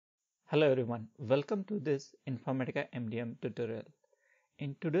Hello everyone, welcome to this Informatica MDM tutorial.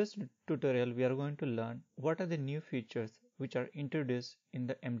 In today's tutorial, we are going to learn what are the new features which are introduced in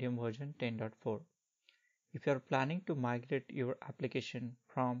the MDM version 10.4. If you are planning to migrate your application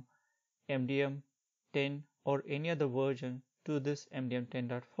from MDM 10 or any other version to this MDM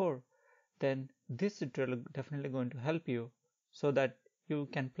 10.4, then this tutorial is definitely going to help you so that you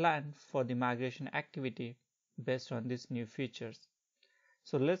can plan for the migration activity based on these new features.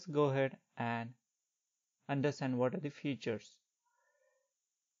 So let's go ahead and understand what are the features.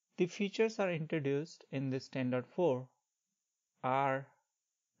 The features are introduced in this 10.4 are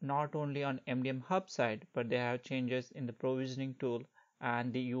not only on MDM Hub side, but they have changes in the provisioning tool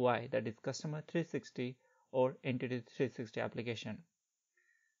and the UI, that is Customer 360 or Entity 360 application.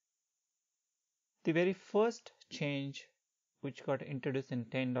 The very first change which got introduced in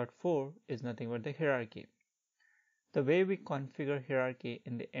 10.4 is nothing but the hierarchy. The way we configure hierarchy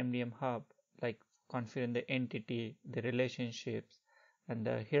in the MDM Hub, like configuring the entity, the relationships, and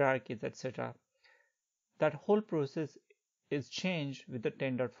the hierarchies, etc., that whole process is changed with the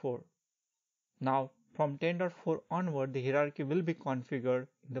 10.4. Now, from 10.4 onward, the hierarchy will be configured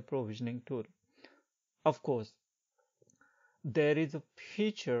in the provisioning tool. Of course, there is a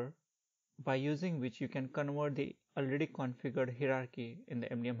feature by using which you can convert the already configured hierarchy in the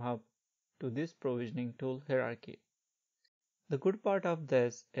MDM Hub to this provisioning tool hierarchy. The good part of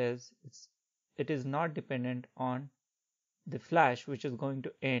this is it is not dependent on the flash which is going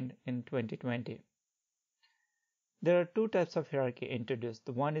to end in 2020. There are two types of hierarchy introduced.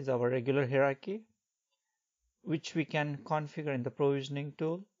 The one is our regular hierarchy, which we can configure in the provisioning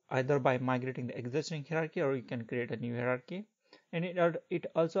tool either by migrating the existing hierarchy or you can create a new hierarchy. And it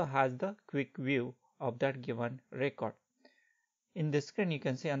also has the quick view of that given record. In this screen, you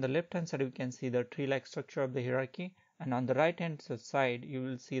can see on the left hand side, we can see the tree-like structure of the hierarchy, and on the right hand side, you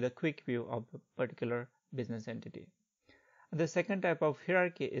will see the quick view of a particular business entity. And the second type of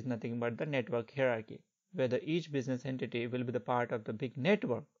hierarchy is nothing but the network hierarchy, where each business entity will be the part of the big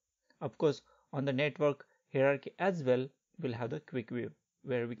network. Of course, on the network hierarchy as well, we'll have the quick view,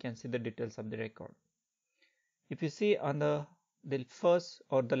 where we can see the details of the record. If you see on the first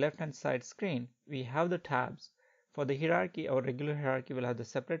or the left hand side screen, we have the tabs. For the hierarchy or regular hierarchy, we'll have the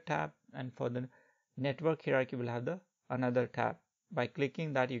separate tab, and for the network hierarchy, we'll have the another tab. By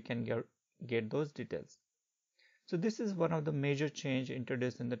clicking that, you can get those details. So this is one of the major change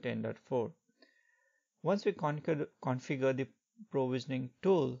introduced in the 10.4. Once we configure the provisioning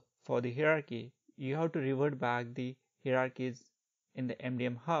tool for the hierarchy, you have to revert back the hierarchies in the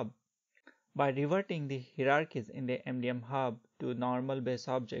MDM Hub. By reverting the hierarchies in the MDM Hub to normal base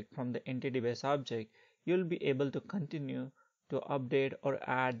object from the entity base object, you will be able to continue to update or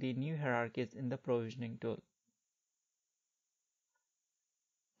add the new hierarchies in the provisioning tool.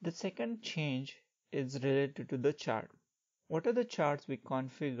 The second change is related to the chart. What are the charts we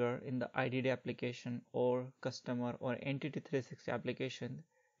configure in the IDD application or customer or entity 360 application?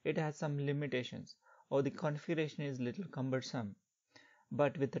 It has some limitations or the configuration is little cumbersome.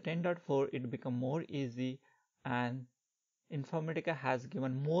 But with the 10.4, it become more easy, and Informatica has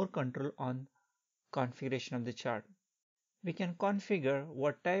given more control on configuration of the chart. We can configure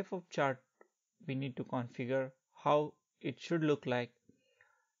what type of chart we need to configure, how it should look like.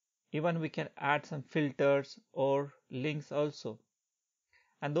 Even we can add some filters or links also.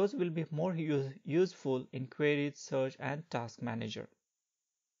 And those will be more useful in queries, search, and task manager.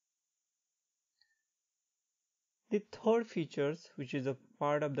 The third features, which is a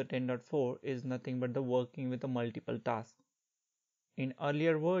part of the 10.4, is nothing but the working with the multiple tasks. In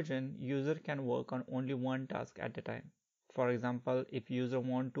earlier version, user can work on only one task at a time. For example, if user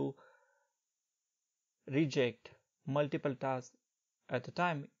want to reject multiple tasks at a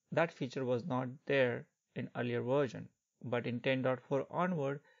time, that feature was not there in earlier version. But in 10.4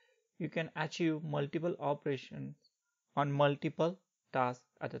 onward, you can achieve multiple operations on multiple tasks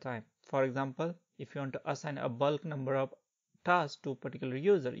at a time. For example, if you want to assign a bulk number of tasks to a particular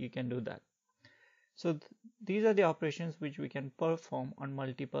user, you can do that. So these are the operations which we can perform on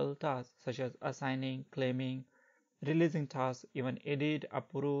multiple tasks, such as assigning, claiming, releasing tasks, even edit,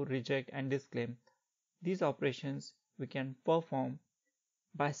 approve, reject, and disclaim. These operations we can perform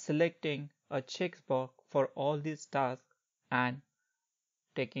by selecting a checkbox for all these tasks and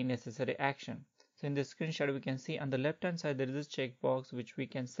taking necessary action. So in this screenshot, we can see on the left hand side there is a checkbox which we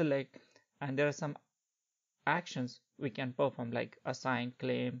can select, and there are some actions we can perform like assign,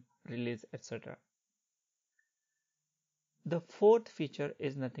 claim, release, etc. The fourth feature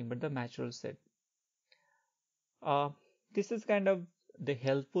is nothing but the natural set. This is kind of the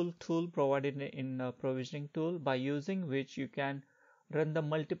helpful tool provided in a provisioning tool, by using which you can run the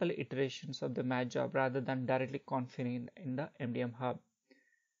multiple iterations of the match job rather than directly configuring in the MDM hub.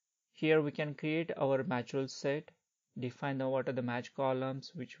 Here we can create our match rule set, define what are the match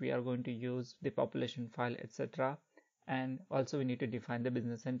columns which we are going to use, the population file, etc. And also we need to define the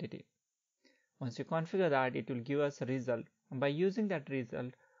business entity. Once you configure that, it will give us a result. And by using that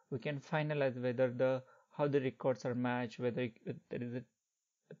result, we can finalize whether how the records are matched, whether there is a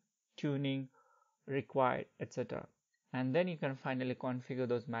tuning required, etc. And then you can finally configure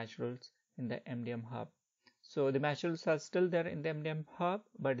those match rules in the MDM hub. So the match rules are still there in the MDM hub,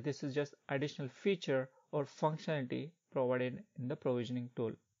 but this is just additional feature or functionality provided in the provisioning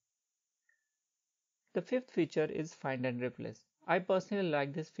tool. The fifth feature is find and replace. I personally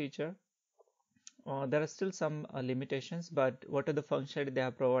like this feature. There are still some limitations, but what are the functionality they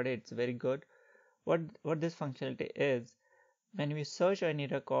have provided, it's very good. What this functionality is, when we search any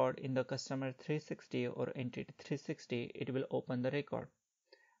record in the customer 360 or entity 360, it will open the record.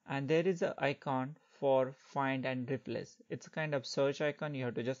 And there is an icon for find and replace. It's a kind of search icon. You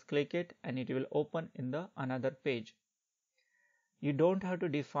have to just click it and it will open in the another page. You don't have to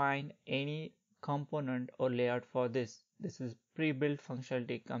define any component or layout for this. This is pre-built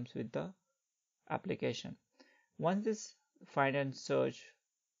functionality comes with the application. Once this find and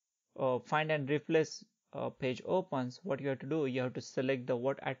replace page opens, what you have to do, you have to select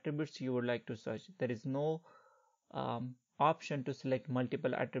what attributes you would like to search. There is no option to select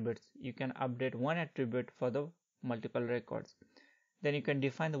multiple attributes. You can update one attribute for the multiple records. Then you can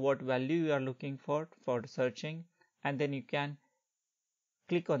define what value you are looking for searching, and then you can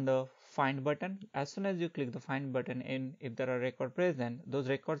click on the find button. As soon as you click the find button, if there are records present, those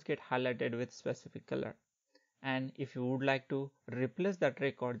records get highlighted with specific color. And if you would like to replace that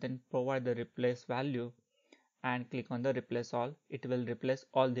record, then provide the replace value and click on the replace all. It will replace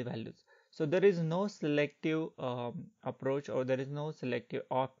all the values. So there is no selective approach, or there is no selective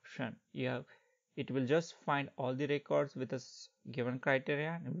option. It will just find all the records with a given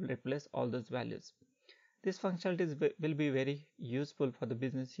criteria and will replace all those values. This functionality will be very useful for the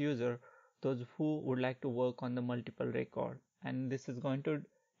business user, those who would like to work on the multiple record, and this is going to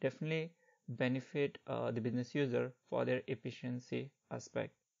definitely benefit the business user for their efficiency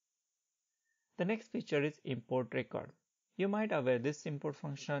aspect. The next feature is import record. You might aware this import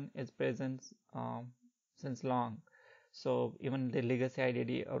function is present since long. So even the legacy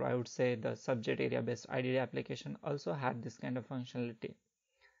IDD, or I would say the subject area based IDD application, also had this kind of functionality.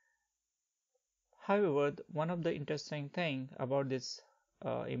 However, one of the interesting thing about this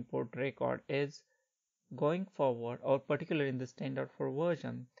import record is going forward, or particularly in the standard 4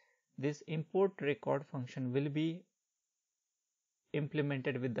 version, this import record function will be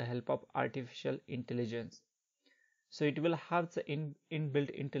implemented with the help of artificial intelligence. So it will have the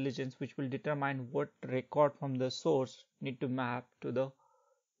inbuilt intelligence which will determine what record from the source need to map to the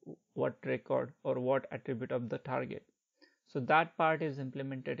what record or what attribute of the target. So that part is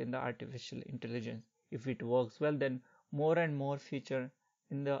implemented in the artificial intelligence. If it works well, then more and more feature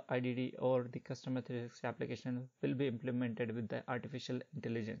in the IDD or the customer 360 application will be implemented with the artificial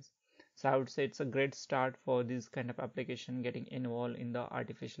intelligence. So I would say it's a great start for this kind of application getting involved in the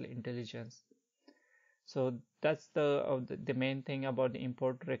artificial intelligence. So that's the main thing about the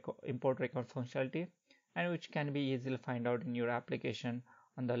import record functionality, and which can be easily find out in your application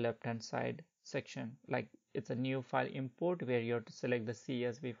on the left hand side section. Like it's a new file import where you have to select the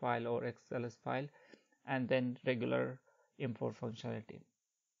CSV file or XLS file, and then regular import functionality.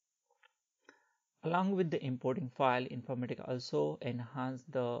 Along with the importing file, Informatica also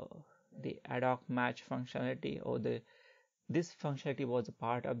enhanced the ad hoc match functionality, or this functionality was a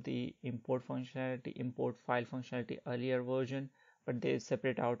part of the import functionality, import file functionality earlier version, but they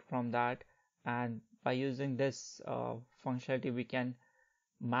separate out from that. And by using this functionality, we can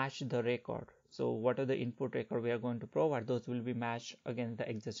match the record. So what are the input record we are going to provide, those will be matched against the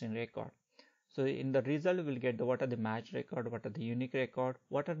existing record. So in the result, we'll get what are the match record, what are the unique record,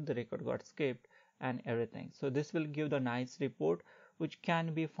 what are the record got skipped, and everything. So this will give the nice report which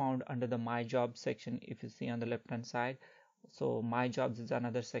can be found under the My Jobs section if you see on the left hand side. So My Jobs is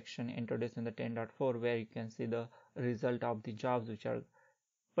another section introduced in the 10.4 where you can see the result of the jobs which are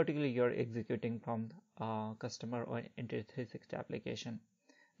particularly you're executing from customer or entity 360 application.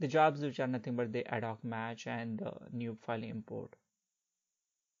 The jobs which are nothing but the ad hoc match and new file import.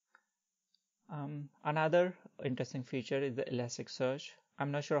 Another interesting feature is the Elasticsearch.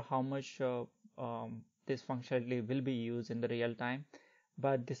 I'm not sure how much this functionality will be used in the real time,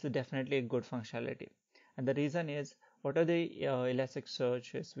 but this is definitely a good functionality. And the reason is, what are the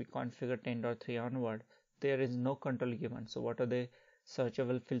Elasticsearch is we configure 10.3 onward, there is no control given. So what are the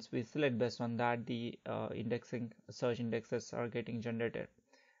searchable fields we select. Based on that, the indexing search indexes are getting generated.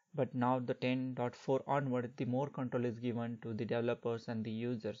 But now the 10.4 onward, the more control is given to the developers and the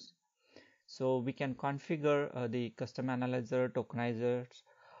users. So we can configure the custom analyzer, tokenizers,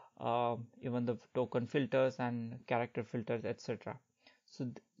 even the token filters and character filters, etc.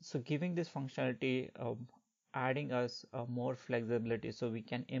 So giving this functionality, adding us more flexibility, so we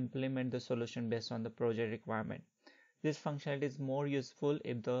can implement the solution based on the project requirement. This functionality is more useful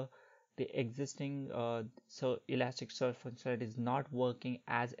if the existing ElasticSearch functionality is not working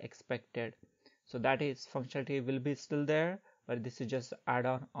as expected. So that is, functionality will be still there, but this is just add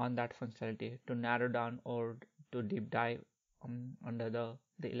on that functionality to narrow down or to deep dive under the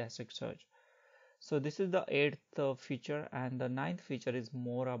ElasticSearch. So this is the 8th feature, and the 9th feature is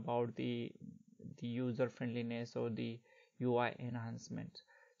more about the user friendliness or the UI enhancement.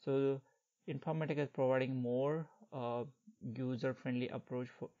 So Informatica is providing more user-friendly approach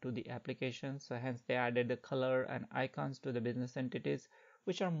to the application. So hence they added the color and icons to the business entities,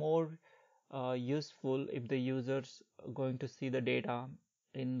 which are more useful if the users are going to see the data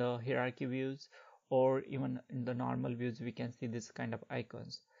in the hierarchy views, or even in the normal views we can see this kind of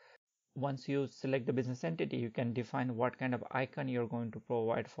icons. Once you select the business entity, you can define what kind of icon you're going to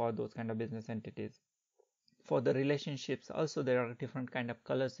provide for those kind of business entities. For the relationships also, there are different kind of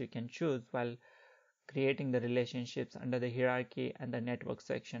colors you can choose while creating the relationships under the hierarchy and the network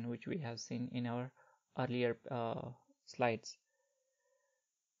section, which we have seen in our earlier slides.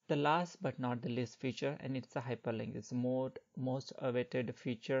 The last but not the least feature, and it's a hyperlink. It's the most awaited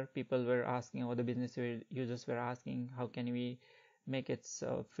feature. People were asking, or the business users were asking, how can we make its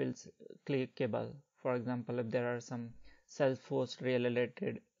fields clickable? For example, if there are some Salesforce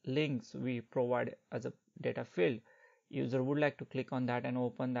related links we provide as a data field, user would like to click on that and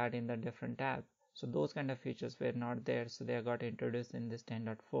open that in the different tab. So those kind of features were not there, so they got introduced in this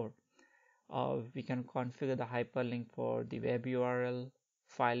 10.4. We can configure the hyperlink for the web URL,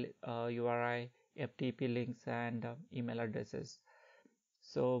 file URI, FTP links, and email addresses.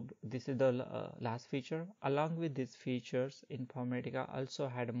 So this is the last feature. Along with these features, Informatica also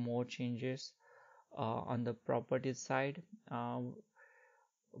had more changes on the properties side,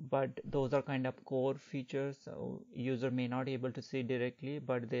 but those are kind of core features, so user may not be able to see directly,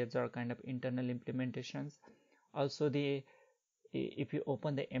 but these are kind of internal implementations. Also, if you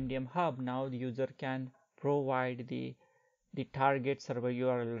open the MDM hub, now the user can provide the target server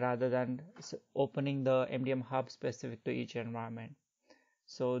URL rather than opening the MDM hub specific to each environment.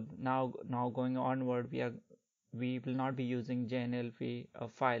 So now going onward, we will not be using JNLV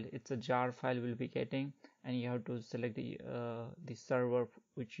file. It's a jar file we'll be getting, and you have to select the server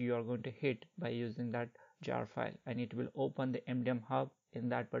which you are going to hit by using that jar file, and it will open the MDM hub in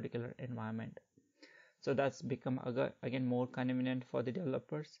that particular environment. So that's become again more convenient for the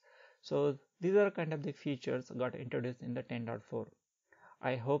developers. So these are kind of the features got introduced in the 10.4.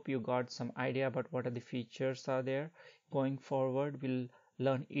 I hope you got some idea about what are the features are there. Going forward, we'll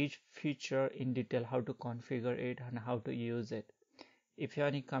learn each feature in detail, how to configure it and how to use it. If you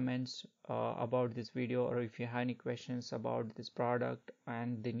have any comments about this video, or if you have any questions about this product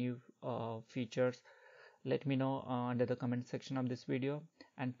and the new features, let me know under the comment section of this video.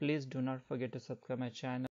 And please do not forget to subscribe my channel.